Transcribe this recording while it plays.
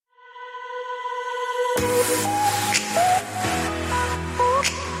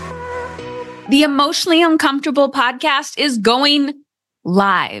The Emotionally Uncomfortable podcast is going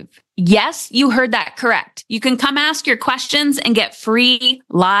live. Yes, you heard that correct. You can come ask your questions and get free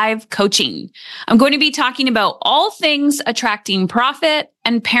live coaching. I'm going to be talking about all things attracting profit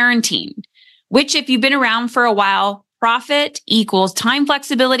and parenting, which if you've been around for a while, profit equals time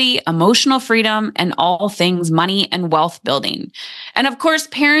flexibility, emotional freedom, and all things money and wealth building. And of course,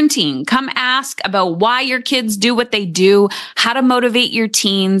 parenting. Come ask about why your kids do what they do, how to motivate your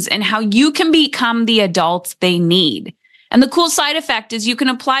teens, and how you can become the adults they need. And the cool side effect is you can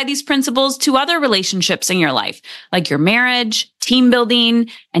apply these principles to other relationships in your life, like your marriage, team building,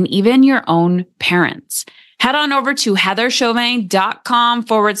 and even your own parents. Head on over to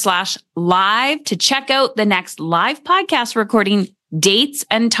heatherchauvin.com/live to check out the next live podcast recording dates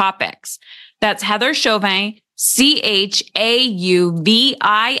and topics. That's Heather Chauvin,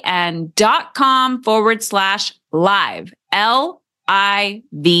 CHAUVIN.com/live, LIVE.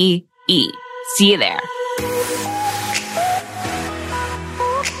 See you there.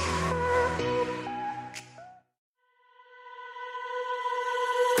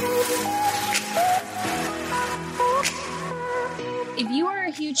 If you are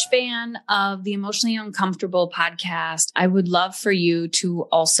a huge fan of the Emotionally Uncomfortable podcast, I would love for you to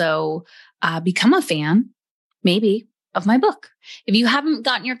also become a fan, maybe, of my book. If you haven't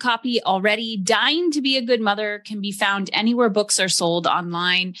gotten your copy already, Dying to Be a Good Mother can be found anywhere books are sold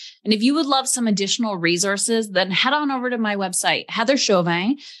online. And if you would love some additional resources, then head on over to my website, Heather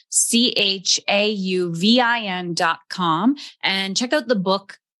Chauvin, CHAUVIN.com, and check out the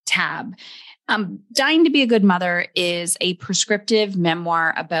book tab. Dying to Be a Good Mother is a prescriptive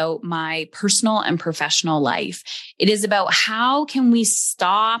memoir about my personal and professional life. It is about how can we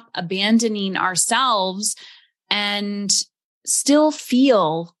stop abandoning ourselves and still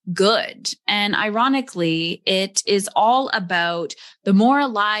feel good. And ironically, it is all about the more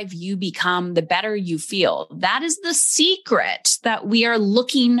alive you become, the better you feel. That is the secret that we are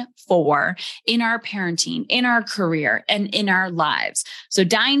looking for in our parenting, in our career, and in our lives. So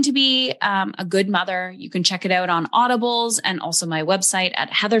Dying to Be a Good Mother, you can check it out on Audibles and also my website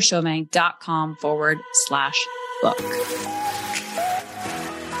at heatherchauvin.com/book.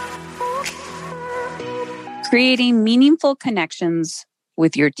 Creating meaningful connections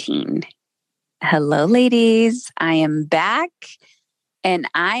with your teen. Hello, ladies. I am back and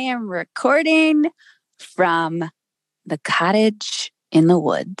I am recording from the cottage in the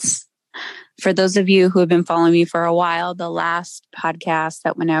woods. For those of you who have been following me for a while, the last podcast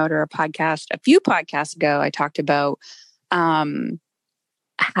that went out, or a few podcasts ago, I talked about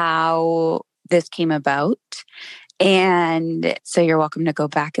how this came about. And so you're welcome to go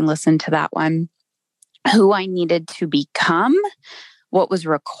back and listen to that one. Who I needed to become, what was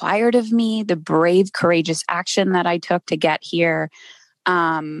required of me, the brave, courageous action that I took to get here.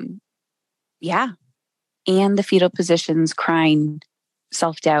 And the fetal positions, crying,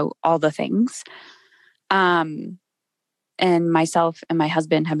 self-doubt, all the things. And myself and my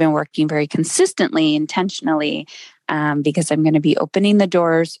husband have been working very consistently, intentionally, because I'm going to be opening the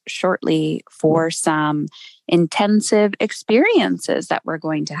doors shortly for some intensive experiences that we're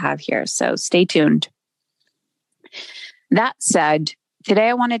going to have here. So stay tuned. That said, today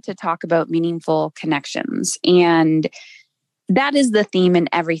I wanted to talk about meaningful connections. And that is the theme in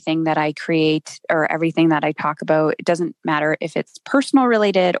everything that I create or everything that I talk about. It doesn't matter if it's personal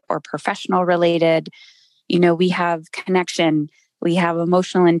related or professional related. You know, we have connection, we have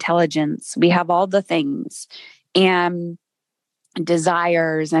emotional intelligence, we have all the things and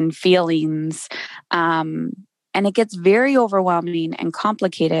desires and feelings. And it gets very overwhelming and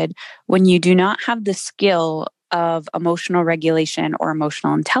complicated when you do not have the skill of emotional regulation or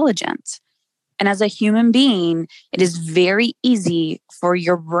emotional intelligence. And as a human being, it is very easy for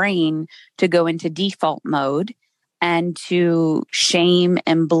your brain to go into default mode and to shame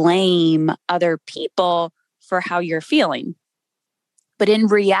and blame other people for how you're feeling. But in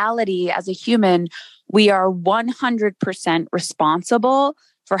reality, as a human, we are 100% responsible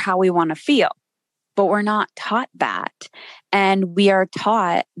for how we want to feel. But we're not taught that. And we are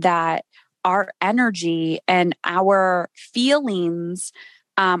taught that our energy and our feelings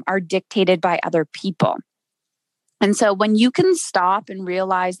are dictated by other people. And so when you can stop and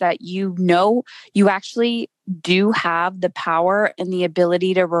realize that you actually do have the power and the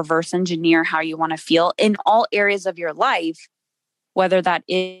ability to reverse engineer how you want to feel in all areas of your life, whether that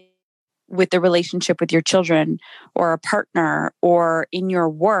is with the relationship with your children or a partner or in your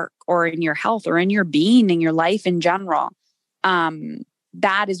work or in your health or in your being, in your life in general,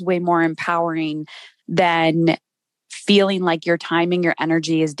 that is way more empowering than feeling like your time and your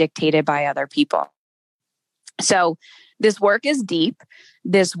energy is dictated by other people. So this work is deep.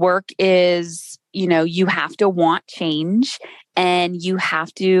 This work is, you have to want change and you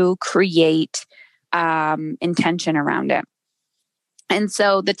have to create intention around it. And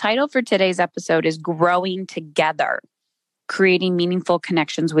so the title for today's episode is Growing Together, Creating Meaningful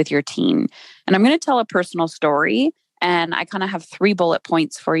Connections with Your Teen. And I'm going to tell a personal story. And I kind of have 3 bullet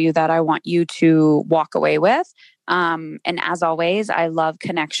points for you that I want you to walk away with. And as always, I love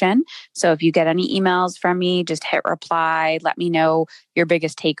connection. So if you get any emails from me, just hit reply. Let me know your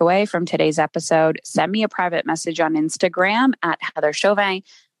biggest takeaway from today's episode. Send me a private message on Instagram at Heather Chauvin.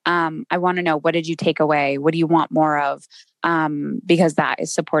 I want to know, what did you take away? What do you want more of? Because that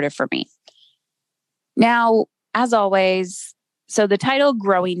is supportive for me. Now, as always, so the title,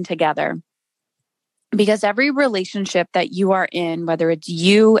 Growing Together, because every relationship that you are in, whether it's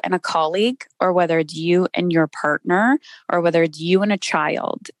you and a colleague, or whether it's you and your partner, or whether it's you and a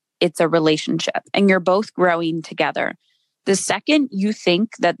child, it's a relationship and you're both growing together. The second you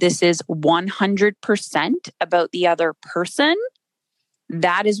think that this is 100% about the other person,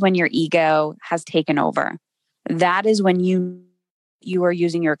 that is when your ego has taken over. That is when you are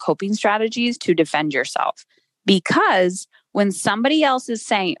using your coping strategies to defend yourself. Because when somebody else is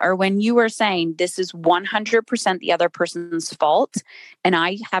saying, or when you are saying, this is 100% the other person's fault, and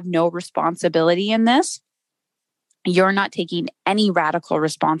I have no responsibility in this, you're not taking any radical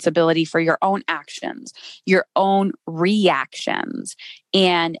responsibility for your own actions, your own reactions.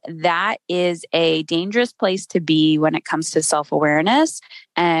 And that is a dangerous place to be when it comes to self-awareness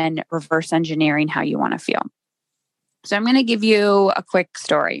and reverse engineering how you want to feel. So I'm going to give you a quick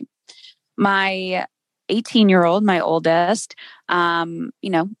story. My 18-year-old, my oldest,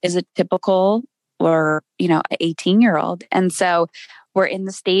 is a typical 18-year-old. And so we're in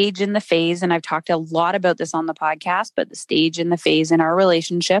the stage, in the phase, and I've talked a lot about this on the podcast, but the stage and the phase in our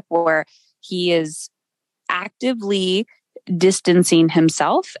relationship where he is actively distancing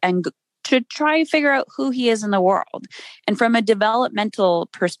himself and to try and figure out who he is in the world. And from a developmental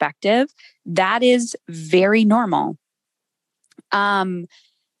perspective, that is very normal.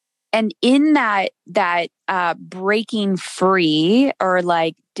 And in that breaking free or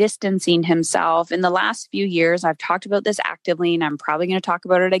like distancing himself in the last few years, I've talked about this actively and I'm probably going to talk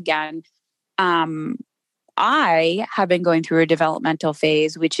about it again. I have been going through a developmental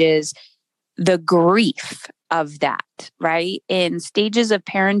phase, which is the grief of that, right? In stages of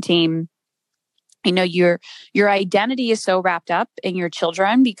parenting, your identity is so wrapped up in your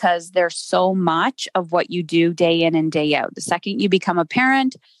children because there's so much of what you do day in and day out. The second you become a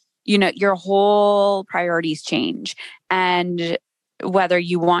parent, your whole priorities change. And whether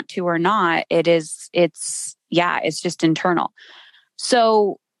you want to or not, it's just internal.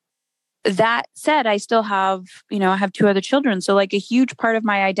 So that said, I still have, I have 2 other children. So like a huge part of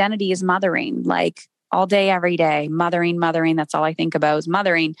my identity is mothering, like all day, every day, mothering. That's all I think about is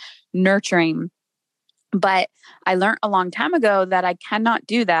mothering, nurturing. But I learned a long time ago that I cannot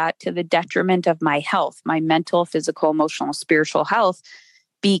do that to the detriment of my health, my mental, physical, emotional, spiritual health,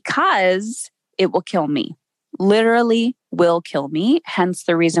 because it will kill me, literally will kill me. Hence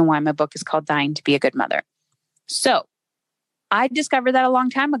the reason why my book is called Dying to Be a Good Mother. So I discovered that a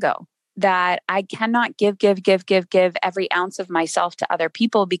long time ago, that I cannot give every ounce of myself to other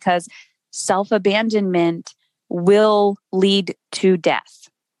people because self-abandonment will lead to death.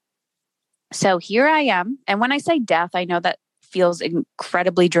 So here I am. And when I say death, I know that feels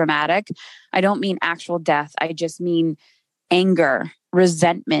incredibly dramatic. I don't mean actual death. I just mean anger,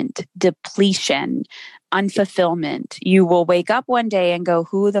 resentment, depletion, unfulfillment. You will wake up one day and go,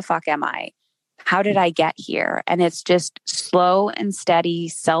 who the fuck am I? How did I get here? And it's just slow and steady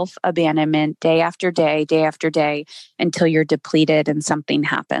self-abandonment day after day until you're depleted and something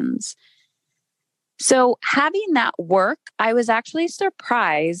happens. So having that work, I was actually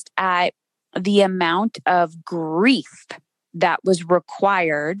surprised at the amount of grief that was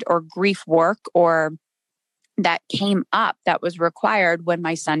required, or grief work, or that came up that was required when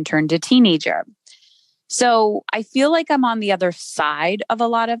my son turned a teenager. So I feel like I'm on the other side of a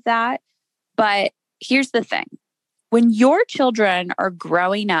lot of that. But here's the thing. When your children are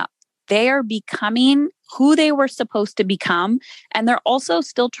growing up, they are becoming who they were supposed to become, and they're also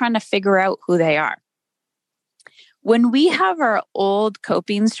still trying to figure out who they are. When we have our old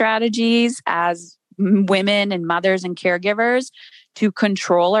coping strategies as women and mothers and caregivers to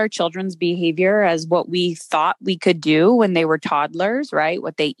control our children's behavior as what we thought we could do when they were toddlers, right?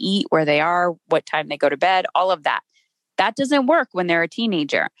 What they eat, where they are, what time they go to bed, all of that. That doesn't work when they're a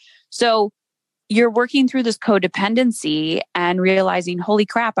teenager. So you're working through this codependency and realizing, holy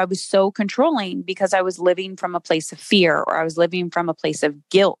crap, I was so controlling because I was living from a place of fear, or I was living from a place of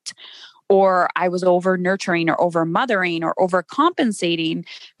guilt, or I was over nurturing or over mothering or overcompensating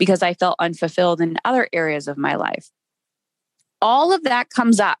because I felt unfulfilled in other areas of my life. All of that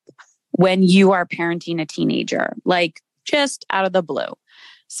comes up when you are parenting a teenager, like just out of the blue.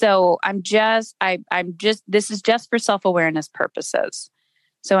 So I'm just, this is just for self-awareness purposes.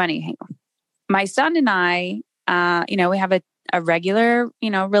 So anyhow, my son and I, we have a regular,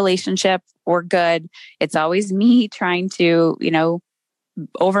 relationship. We're good. It's always me trying to,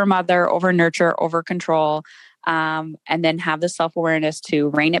 over mother, over nurture, over control, and then have the self-awareness to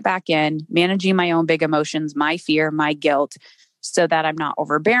rein it back in, managing my own big emotions, my fear, my guilt, so that I'm not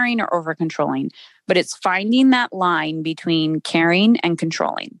overbearing or over controlling. But it's finding that line between caring and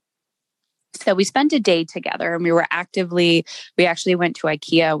controlling. So we spent a day together and we actually went to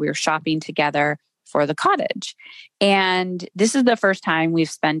IKEA. We were shopping together for the cottage. And this is the first time we've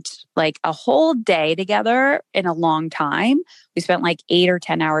spent like a whole day together in a long time. We spent like 8 or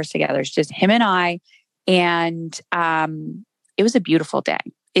 10 hours together. It's just him and I. And it was a beautiful day.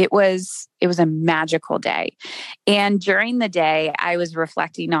 It was a magical day. And during the day, I was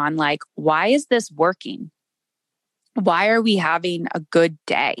reflecting on like, why is this working? Why are we having a good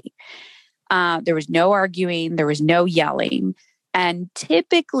day? There was no arguing. There was no yelling. And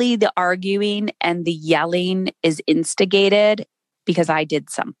typically the arguing and the yelling is instigated because I did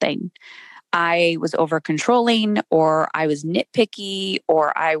something. I was over controlling, or I was nitpicky,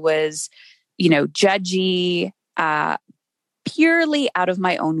 or I was, judgy, purely out of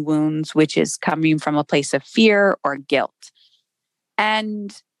my own wounds, which is coming from a place of fear or guilt.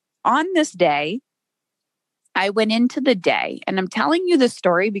 And on this day, I went into the day, and I'm telling you this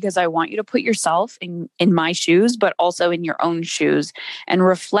story because I want you to put yourself in my shoes, but also in your own shoes, and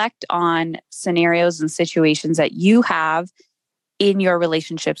reflect on scenarios and situations that you have in your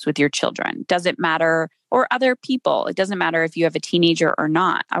relationships with your children. Doesn't matter, or other people. It doesn't matter if you have a teenager or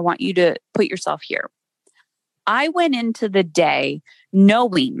not. I want you to put yourself here. I went into the day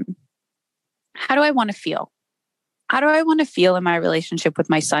knowing, how do I want to feel? How do I want to feel in my relationship with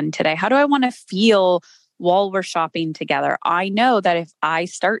my son today? How do I want to feel while we're shopping together? I know that if I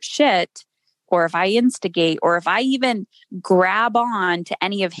start shit, or if I instigate, or if I even grab on to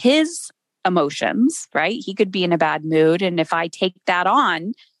any of his emotions, right? He could be in a bad mood. And if I take that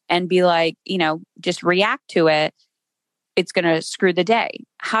on and be like, just react to it, it's going to screw the day.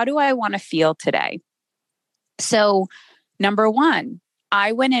 How do I want to feel today? So, number one,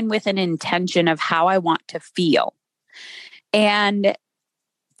 I went in with an intention of how I want to feel. And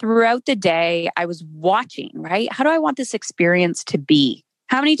throughout the day, I was watching, right? How do I want this experience to be?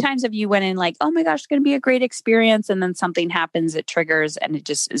 How many times have you went in like, oh my gosh, it's going to be a great experience, and then something happens, it triggers, and it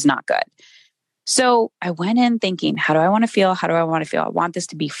just is not good. So I went in thinking, how do I want to feel? How do I want to feel? I want this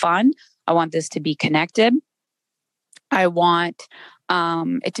to be fun. I want this to be connected. I want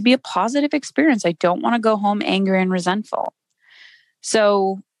it to be a positive experience. I don't want to go home angry and resentful.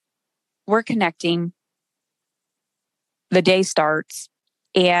 So we're connecting. The day starts,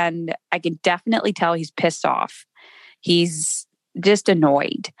 and I can definitely tell he's pissed off. He's just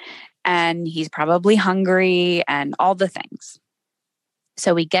annoyed, and he's probably hungry and all the things.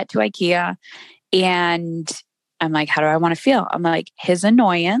 So we get to IKEA, and I'm like, how do I want to feel? I'm like, his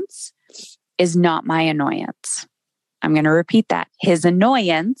annoyance is not my annoyance. I'm going to repeat that. His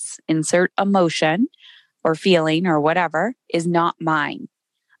annoyance, insert emotion or feeling or whatever, is not mine.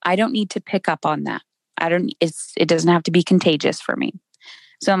 I don't need to pick up on that. It doesn't have to be contagious for me.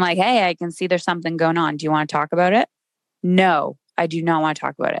 So I'm like, hey, I can see there's something going on. Do you want to talk about it? No, I do not want to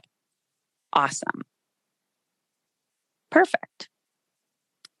talk about it. Awesome. Perfect.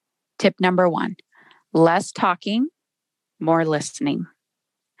 Tip number 1, less talking, more listening.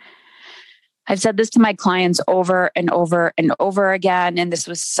 I've said this to my clients over and over and over again, and this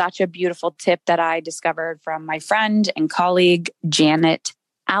was such a beautiful tip that I discovered from my friend and colleague, Janet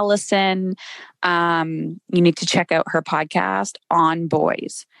Allison. You need to check out her podcast, On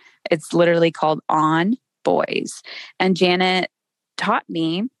Boys. It's literally called On Boys. And Janet taught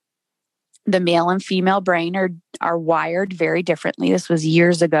me the male and female brain are wired very differently. This was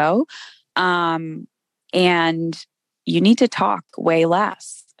years ago. And you need to talk way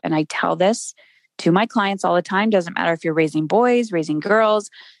less. And I tell this to my clients all the time. Doesn't matter if you're raising boys, raising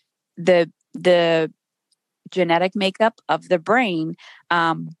girls, the genetic makeup of the brain.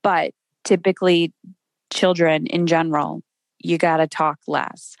 But typically children in general, you got to talk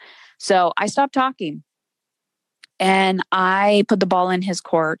less. So I stopped talking, and I put the ball in his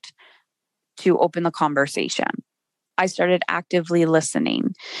court to open the conversation. I started actively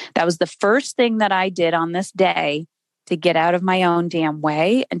listening. That was the first thing that I did on this day to get out of my own damn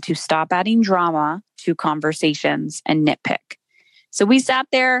way and to stop adding drama to conversations and nitpick. So we sat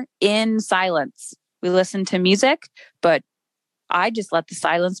there in silence. We listened to music, but I just let the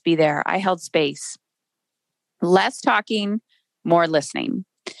silence be there. I held space. Less talking, more listening.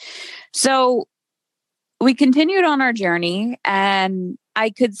 So we continued on our journey, and I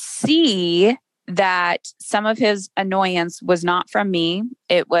could see that some of his annoyance was not from me.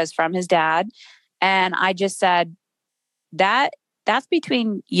 It was from his dad. And I just said, that's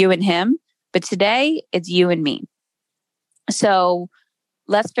between you and him, but today it's you and me. So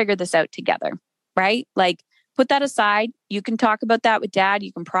let's figure this out together, right? Like, put that aside. You can talk about that with dad.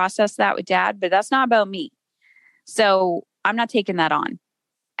 You can process that with dad, but that's not about me. So I'm not taking that on.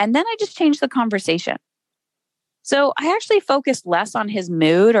 And then I just changed the conversation. So I actually focused less on his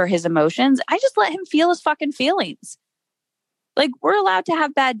mood or his emotions. I just let him feel his fucking feelings. Like, we're allowed to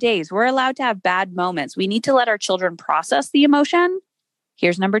have bad days. We're allowed to have bad moments. We need to let our children process the emotion.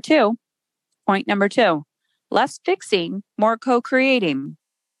 Here's number 2. Point number 2. Less fixing, more co-creating.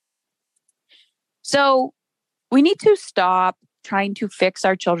 So we need to stop trying to fix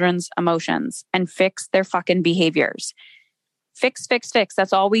our children's emotions and fix their fucking behaviors. Fix.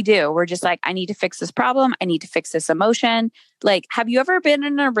 That's all we do. We're just like, I need to fix this problem. I need to fix this emotion. Like, have you ever been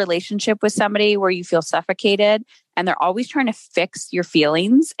in a relationship with somebody where you feel suffocated and they're always trying to fix your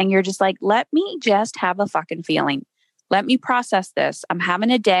feelings? And you're just like, let me just have a fucking feeling. Let me process this. I'm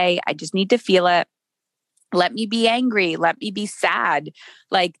having a day. I just need to feel it. Let me be angry. Let me be sad.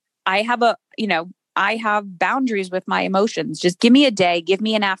 Like, I have boundaries with my emotions. Just give me a day. Give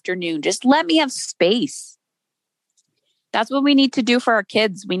me an afternoon. Just let me have space. That's what we need to do for our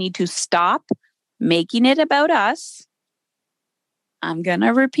kids. We need to stop making it about us. I'm going to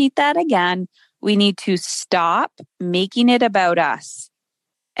repeat that again. We need to stop making it about us,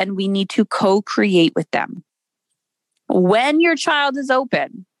 and we need to co-create with them. When your child is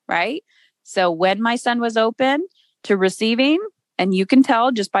open, right? So when my son was open to receiving, and you can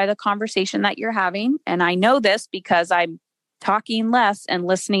tell just by the conversation that you're having, and I know this because I'm talking less and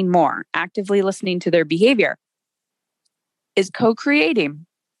listening more, actively listening to their behavior, is co-creating.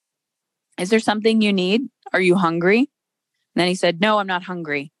 Is there something you need? Are you hungry? And then he said, no, I'm not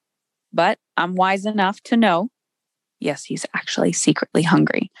hungry. But I'm wise enough to know, yes, he's actually secretly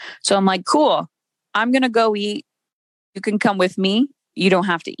hungry. So I'm like, cool, I'm going to go eat. You can come with me. You don't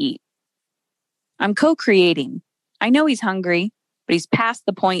have to eat. I'm co-creating. I know he's hungry, but he's past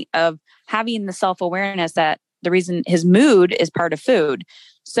the point of having the self-awareness that the reason his mood is part of food.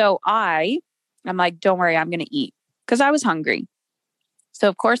 So I'm like, don't worry, I'm going to eat. Because I was hungry. So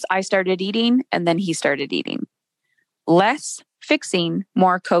of course I started eating, and then he started eating. Less fixing,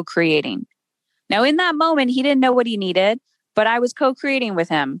 more co-creating. Now in that moment, he didn't know what he needed, but I was co-creating with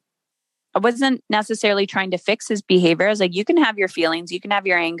him. I wasn't necessarily trying to fix his behavior. I was like, you can have your feelings, you can have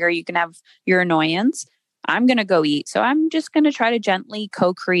your anger, you can have your annoyance. I'm going to go eat. So I'm just going to try to gently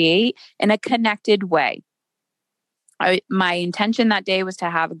co-create in a connected way. My intention that day was to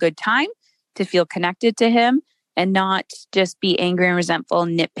have a good time, to feel connected to him, and not just be angry and resentful,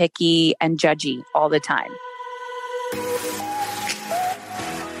 nitpicky and judgy all the time.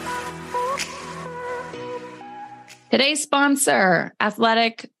 Today's sponsor,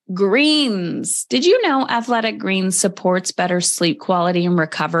 Athletic Greens. Did you know Athletic Greens supports better sleep quality and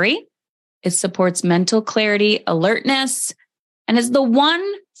recovery? It supports mental clarity, alertness, and is the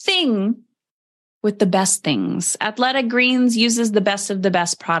one thing with the best things. Athletic Greens uses the best of the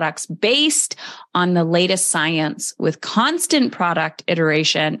best products based on the latest science with constant product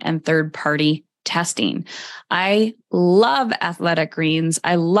iteration and third-party testing. I love Athletic Greens.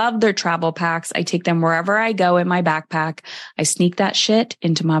 I love their travel packs. I take them wherever I go in my backpack. I sneak that shit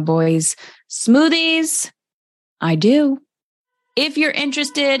into my boys' smoothies. I do. If you're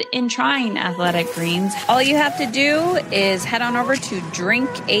interested in trying Athletic Greens, all you have to do is head on over to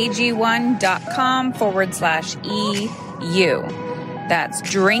drinkag1.com/EU. That's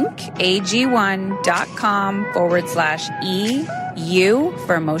drinkag1.com/EU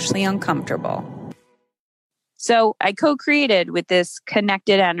for emotionally uncomfortable. So I co-created with this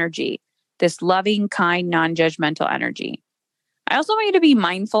connected energy, this loving, kind, non-judgmental energy. I also want you to be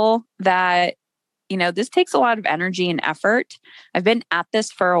mindful that this takes a lot of energy and effort. I've been at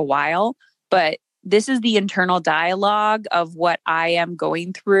this for a while, but this is the internal dialogue of what I am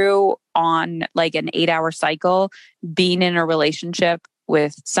going through on like an 8-hour cycle, being in a relationship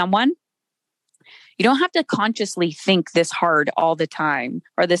with someone. You don't have to consciously think this hard all the time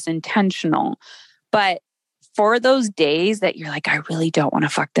or this intentional, but for those days that you're like, I really don't want to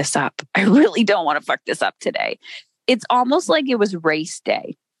fuck this up. I really don't want to fuck this up today. It's almost like it was race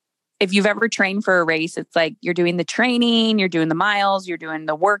day. If you've ever trained for a race, it's like you're doing the training, you're doing the miles, you're doing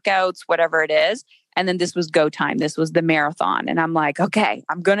the workouts, whatever it is. And then this was go time. This was the marathon. And I'm like, okay,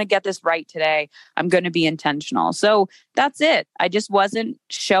 I'm going to get this right today. I'm going to be intentional. So that's it. I just wasn't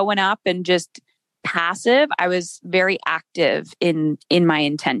showing up and just passive. I was very active in my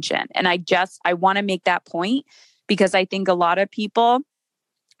intention. And I want to make that point because I think a lot of people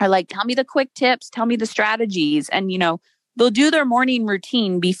are like, tell me the quick tips, tell me the strategies. And, they'll do their morning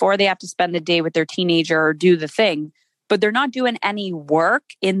routine before they have to spend the day with their teenager or do the thing, but they're not doing any work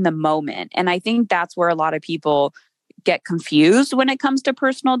in the moment. And I think that's where a lot of people get confused when it comes to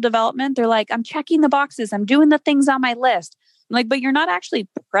personal development. They're like, I'm checking the boxes, I'm doing the things on my list. I'm like, but you're not actually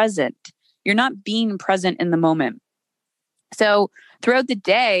present. You're not being present in the moment. So throughout the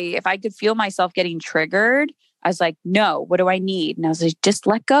day, if I could feel myself getting triggered, I was like, no, what do I need? And I was like, just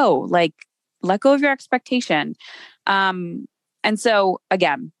let go. Like, let go of your expectation. And so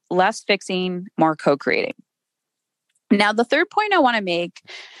again, less fixing, more co-creating. Now, the third point I want to make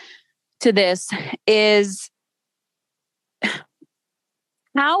to this is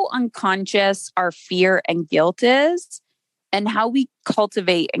how unconscious our fear and guilt is and how we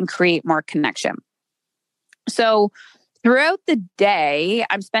cultivate and create more connection. So throughout the day,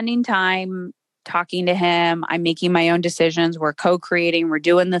 I'm spending time talking to him. I'm making my own decisions. We're co-creating. We're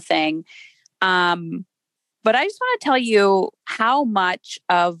doing the thing. But I just want to tell you how much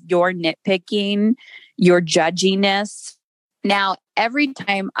of your nitpicking, your judginess. Now, every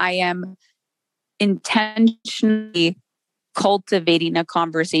time I am intentionally cultivating a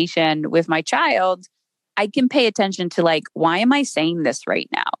conversation with my child, I can pay attention to like, why am I saying this right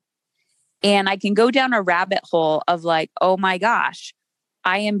now? And I can go down a rabbit hole of like, oh my gosh,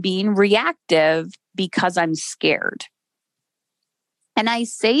 I am being reactive because I'm scared. And I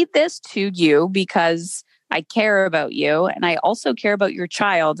say this to you because I care about you. And I also care about your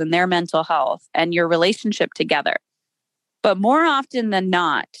child and their mental health and your relationship together. But more often than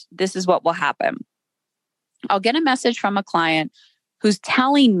not, this is what will happen. I'll get a message from a client who's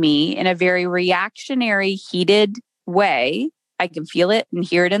telling me in a very reactionary, heated way, I can feel it and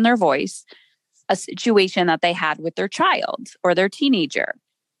hear it in their voice, a situation that they had with their child or their teenager.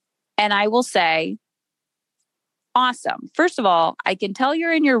 And I will say, awesome. First of all, I can tell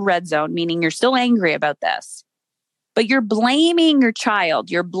you're in your red zone, meaning you're still angry about this, but you're blaming your child.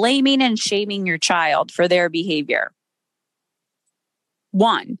 You're blaming and shaming your child for their behavior.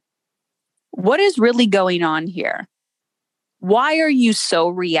 One, what is really going on here? Why are you so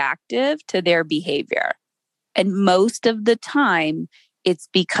reactive to their behavior? And most of the time, it's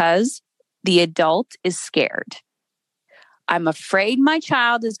because the adult is scared. I'm afraid my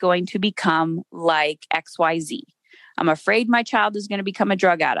child is going to become like XYZ. I'm afraid my child is going to become a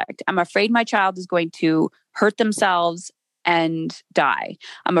drug addict. I'm afraid my child is going to hurt themselves and die.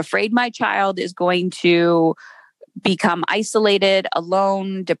 I'm afraid my child is going to become isolated,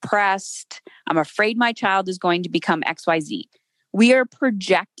 alone, depressed. I'm afraid my child is going to become XYZ. We are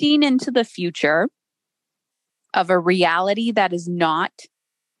projecting into the future of a reality that is not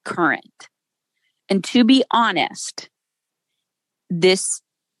current. And to be honest, this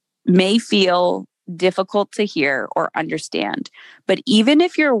may feel difficult to hear or understand, but even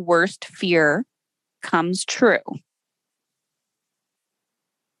if your worst fear comes true,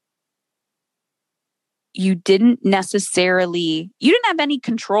 you didn't have any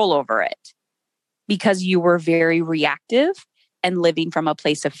control over it because you were very reactive and living from a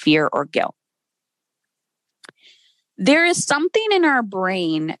place of fear or guilt. There is something in our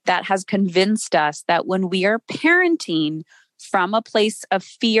brain that has convinced us that when we are parenting from a place of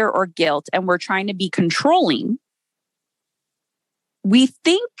fear or guilt and we're trying to be controlling, we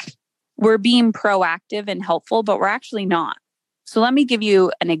think we're being proactive and helpful, but we're actually not. So let me give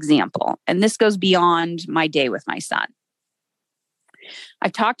you an example. And this goes beyond my day with my son.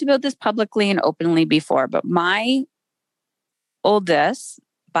 I've talked about this publicly and openly before, but my oldest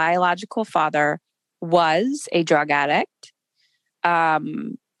biological father was a drug addict,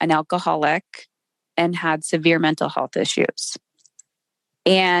 an alcoholic, and had severe mental health issues.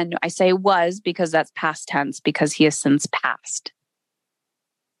 And I say was because that's past tense, because he has since passed.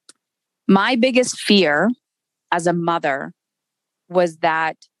 My biggest fear as a mother was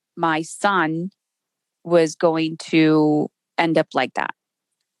that my son was going to end up like that.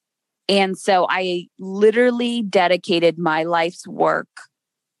 And so I literally dedicated my life's work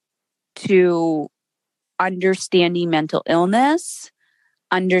to understanding mental illness,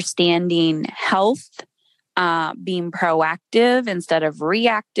 understanding health, being proactive instead of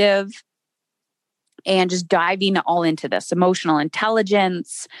reactive, and just diving all into this emotional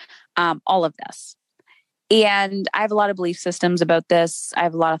intelligence, all of this. And I have a lot of belief systems about this. I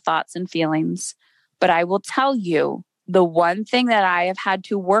have a lot of thoughts and feelings, but I will tell you, the one thing that I have had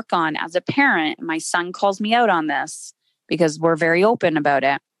to work on as a parent, my son calls me out on this because we're very open about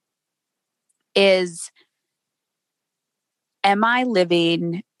it, is, am I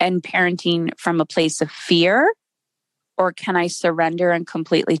living and parenting from a place of fear, or can I surrender and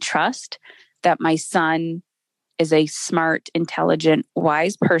completely trust that my son is a smart, intelligent,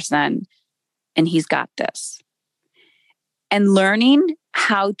 wise person and he's got this? And learning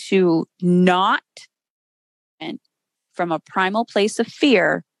how to not from a primal place of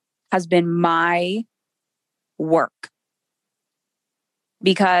fear has been my work,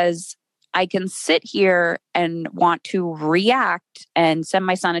 because I can sit here and want to react and send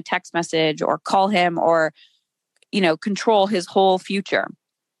my son a text message or call him or, control his whole future.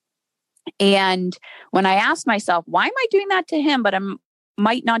 And when I ask myself, why am I doing that to him, but I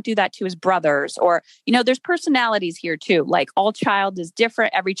might not do that to his brothers? Or, there's personalities here too. Like, all child is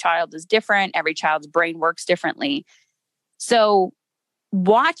different. Every child is different. Every child's brain works differently. So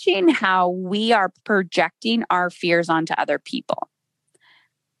watching how we are projecting our fears onto other people.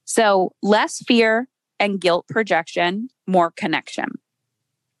 So less fear and guilt projection, more connection.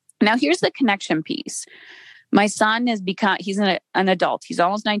 Now, here's the connection piece. My son he's an adult. He's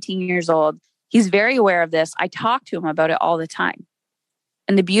almost 19 years old. He's very aware of this. I talk to him about it all the time.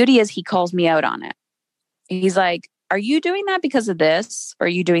 And the beauty is he calls me out on it. He's like, are you doing that because of this? Or are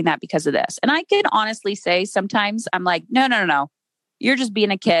you doing that because of this? And I can honestly say sometimes I'm like, no. You're just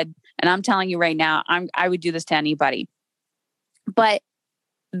being a kid. And I'm telling you right now, I would do this to anybody. But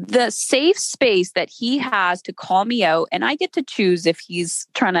the safe space that he has to call me out, and I get to choose if he's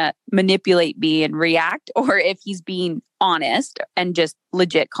trying to manipulate me and react, or if he's being honest and just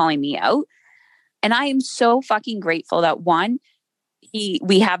legit calling me out. And I am so fucking grateful that, one,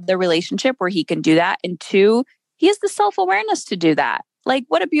 we have the relationship where he can do that. And two, he has the self-awareness to do that. Like,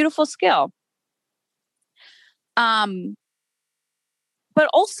 what a beautiful skill. But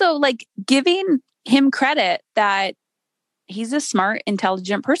also, like, giving him credit that he's a smart,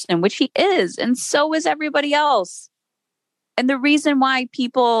 intelligent person, which he is. And so is everybody else. And the reason why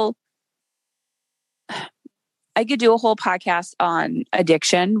I could do a whole podcast on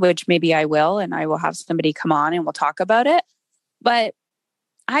addiction, which maybe I will, and I will have somebody come on and we'll talk about it. But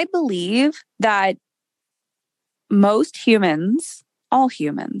I believe that most humans, all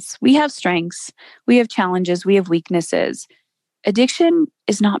humans, we have strengths, we have challenges, we have weaknesses. Addiction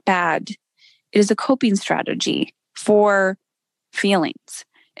is not bad. It is a coping strategy for feelings.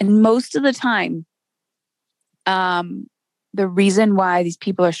 And most of the time, the reason why these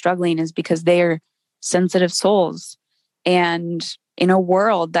people are struggling is because they are sensitive souls, and in a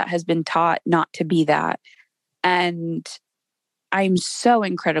world that has been taught not to be that. And I'm so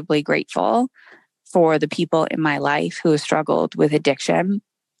incredibly grateful for the people in my life who have struggled with addiction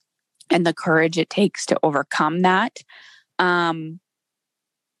and the courage it takes to overcome that. And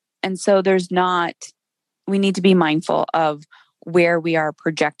so we need to be mindful of where we are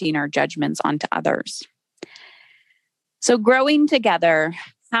projecting our judgments onto others. So growing together,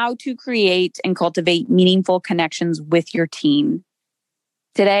 how to create and cultivate meaningful connections with your teen.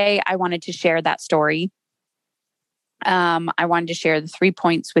 Today, I wanted to share that story. I wanted to share the 3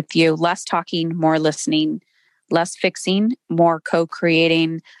 points with you: less talking, more listening; less fixing, more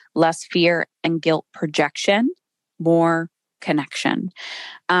co-creating; less fear and guilt projection, more connection.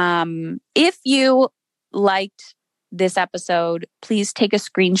 If you liked this episode, please take a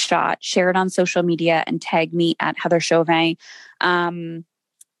screenshot, share it on social media, and tag me at Heather Chauvin.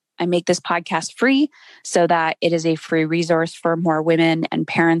 I make this podcast free so that it is a free resource for more women and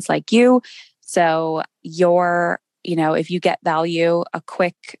parents like you. So if you get value, a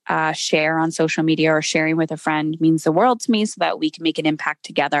quick share on social media or sharing with a friend means the world to me, so that we can make an impact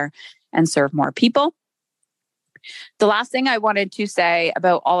together and serve more people. The last thing I wanted to say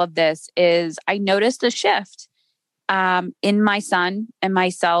about all of this is I noticed a shift in my son and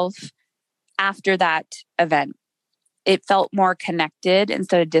myself after that event. It felt more connected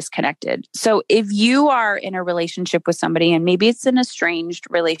instead of disconnected. So if you are in a relationship with somebody, and maybe it's an estranged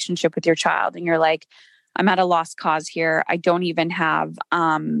relationship with your child, and you're like, I'm at a lost cause here. I don't even have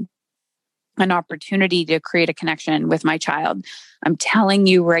an opportunity to create a connection with my child. I'm telling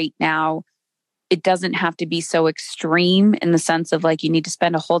you right now, it doesn't have to be so extreme in the sense of like you need to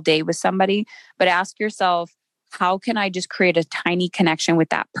spend a whole day with somebody, but ask yourself, how can I just create a tiny connection with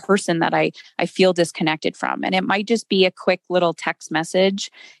that person that I feel disconnected from? And it might just be a quick little text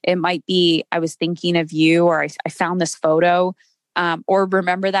message. It might be, I was thinking of you, or I found this photo, or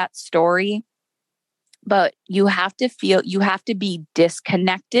remember that story. But you have to be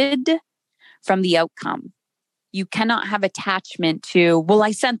disconnected from the outcome. You cannot have attachment to, well,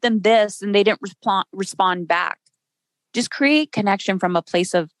 I sent them this and they didn't respond back. just create connection from a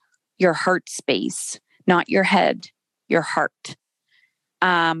place of your heart space, not your head, your heart.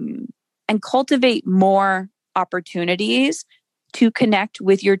 And cultivate more opportunities to connect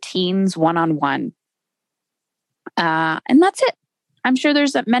with your teens one-on-one. And that's it. I'm sure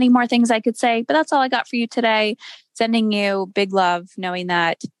there's many more things I could say, but that's all I got for you today. Sending you big love, knowing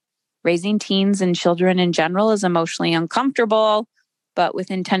that raising teens and children in general is emotionally uncomfortable, but with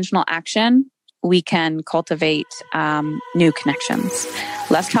intentional action, we can cultivate new connections.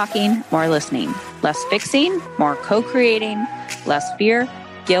 Less talking, more listening. Less fixing, more co-creating. Less fear,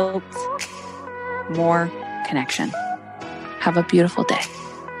 guilt, more connection. Have a beautiful day.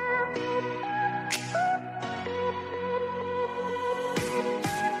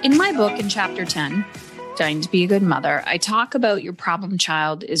 In my book, in chapter 10, Dying to Be a Good Mother, I talk about your problem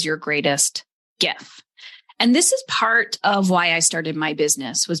child is your greatest gift. And this is part of why I started my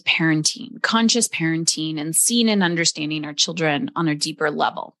business, was parenting, conscious parenting, and seeing and understanding our children on a deeper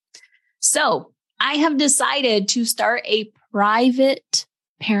level. So I have decided to start a private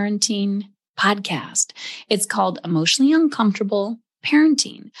parenting podcast. It's called Emotionally Uncomfortable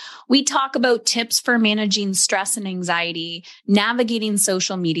Parenting. We talk about tips for managing stress and anxiety, navigating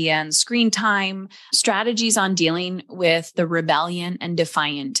social media and screen time, strategies on dealing with the rebellion and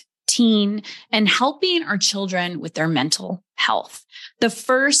defiant teen, and helping our children with their mental health. The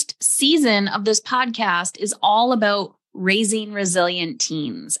first season of this podcast is all about raising resilient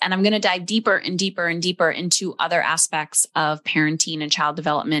teens. And I'm going to dive deeper and deeper and deeper into other aspects of parenting and child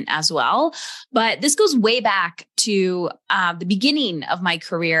development as well. But this goes way back to the beginning of my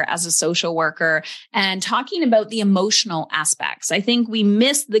career as a social worker and talking about the emotional aspects. I think we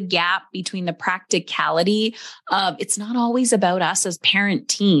miss the gap between the practicality of it's not always about us as parent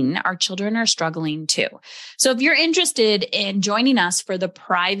teen. Our children are struggling too. So if you're interested in joining us for the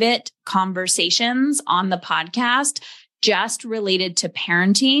private conversations on the podcast, just related to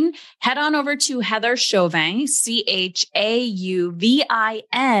parenting, head on over to Heather Chauvin,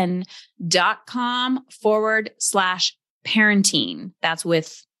 CHAUVIN.com/parenting. That's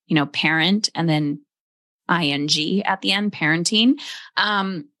with, parent and then ING at the end, parenting.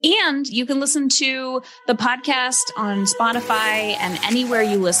 And you can listen to the podcast on Spotify and anywhere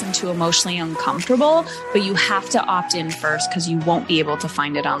you listen to Emotionally Uncomfortable, but you have to opt in first because you won't be able to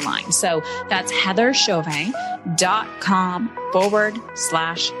find it online. So that's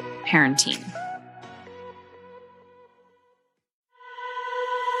heatherchauvin.com/parenting.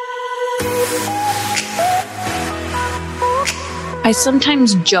 I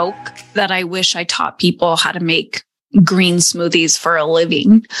sometimes joke that I wish I taught people how to make green smoothies for a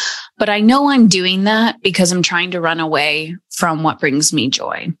living, but I know I'm doing that because I'm trying to run away from what brings me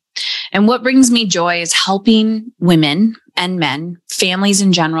joy. And what brings me joy is helping women and men, families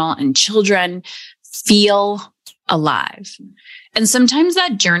in general, and children feel alive. And sometimes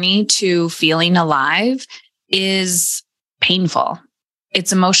that journey to feeling alive is painful.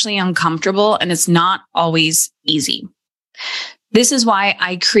 It's emotionally uncomfortable, and it's not always easy. This is why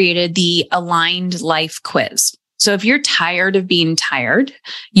I created the Aligned Life Quiz. So if you're tired of being tired,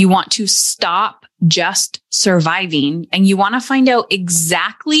 you want to stop just surviving, and you want to find out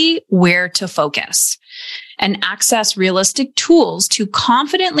exactly where to focus and access realistic tools to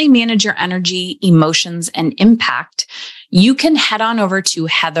confidently manage your energy, emotions, and impact, you can head on over to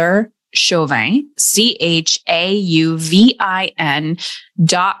Heather Chauvin,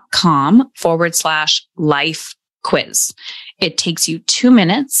 CHAUVIN.com/life quiz. It takes you 2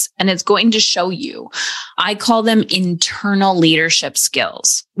 minutes and it's going to show you, I call them internal leadership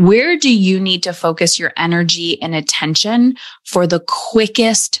skills. Where do you need to focus your energy and attention for the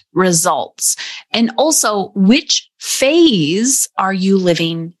quickest results? And also, which phase are you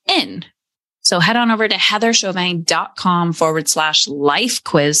living in? So head on over to heatherchauvin.com/life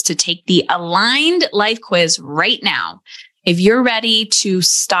quiz to take the Aligned Life Quiz right now. If you're ready to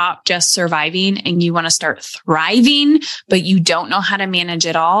stop just surviving and you want to start thriving, but you don't know how to manage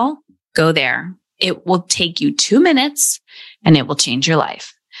it all, go there. It will take you 2 minutes and it will change your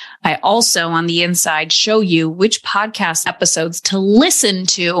life. I also, on the inside, show you which podcast episodes to listen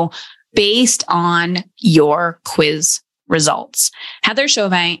to based on your quiz results.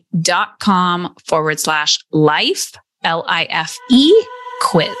 heatherchauvin.com/life, LIFE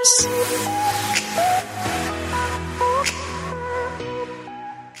quiz.